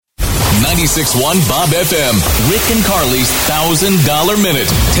96.1 Bob FM. Rick and Carly's $1,000 minute.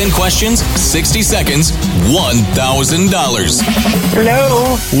 10 questions, 60 seconds, $1,000.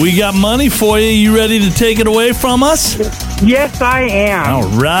 Hello. We got money for you. You ready to take it away from us? Yes, I am. All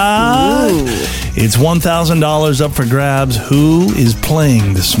right. Ooh. It's $1,000 up for grabs. Who is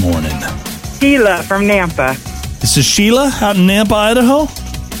playing this morning? Sheila from Nampa. This is Sheila out in Nampa, Idaho?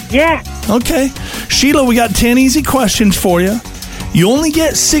 Yeah. Okay. Sheila, we got 10 easy questions for you. You only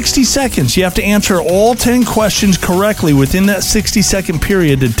get 60 seconds. You have to answer all 10 questions correctly within that 60-second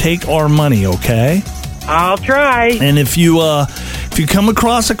period to take our money, okay? I'll try. And if you come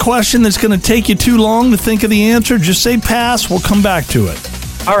across a question that's going to take you too long to think of the answer, just say pass. We'll come back to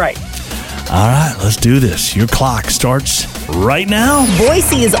it. All right. All right, let's do this. Your clock starts right now.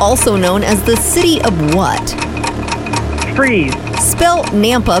 Boise is also known as the city of what? Freeze. Spell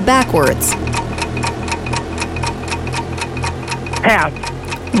Nampa backwards. Pass.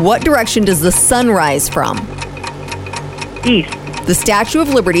 What direction does the sun rise from? East. The Statue of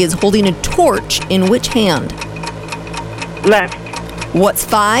Liberty is holding a torch in which hand? Left. What's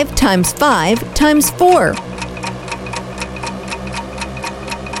 5 times 5 times 4?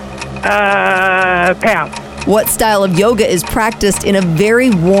 Pass. What style of yoga is practiced in a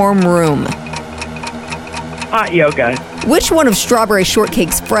very warm room? Hot yoga. Which one of Strawberry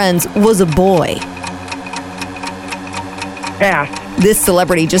Shortcake's friends was a boy? Pass. This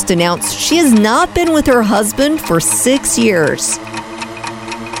celebrity just announced she has not been with her husband for 6 years.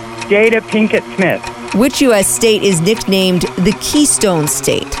 Jada Pinkett Smith. Which U.S. state is nicknamed the Keystone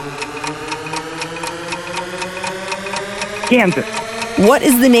State? Kansas. What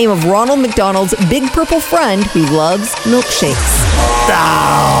is the name of Ronald McDonald's big purple friend who loves milkshakes?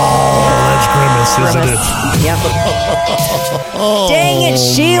 Oh, that's grimace, isn't it? Yep. Dang it,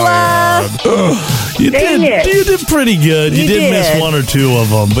 Sheila! You did pretty good. You did miss one or two of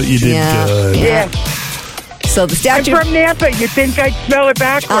them, but you did good. Yeah. So the I'm statue... from Nampa. You'd think I'd spell it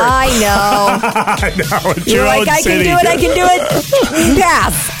backwards. I know. I know. It's You're your like, own I city. can do it.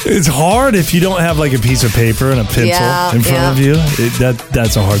 Pass. It's hard if you don't have like a piece of paper and a pencil in front of you.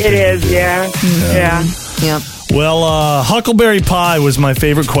 That's a hard thing. It is, yeah. Yep. Well, Huckleberry Pie was my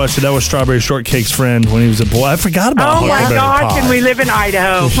favorite question. That was Strawberry Shortcake's friend when he was a boy. I forgot about Oh, my Huckleberry gosh, Pie. and we live in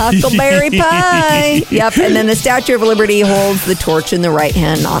Idaho. Huckleberry Pie. Yep, and then the Statue of Liberty holds the torch in the right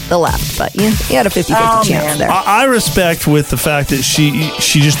hand, not the left. But you had a 50-50 chance there. I respect with the fact that she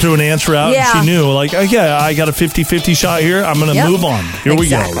just threw an answer out and she knew, like, okay, I got a 50-50 shot here. I'm going to move on. Here we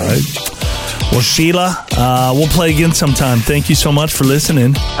go, right? Well, Sheila, we'll play again sometime. Thank you so much for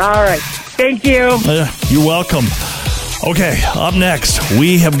listening. All right. Thank you. You're welcome. Okay, up next,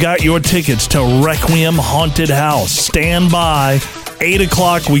 we have got your tickets to Requiem Haunted House. Stand by. 8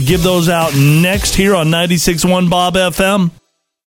 o'clock, we give those out next here on 96.1 Bob FM.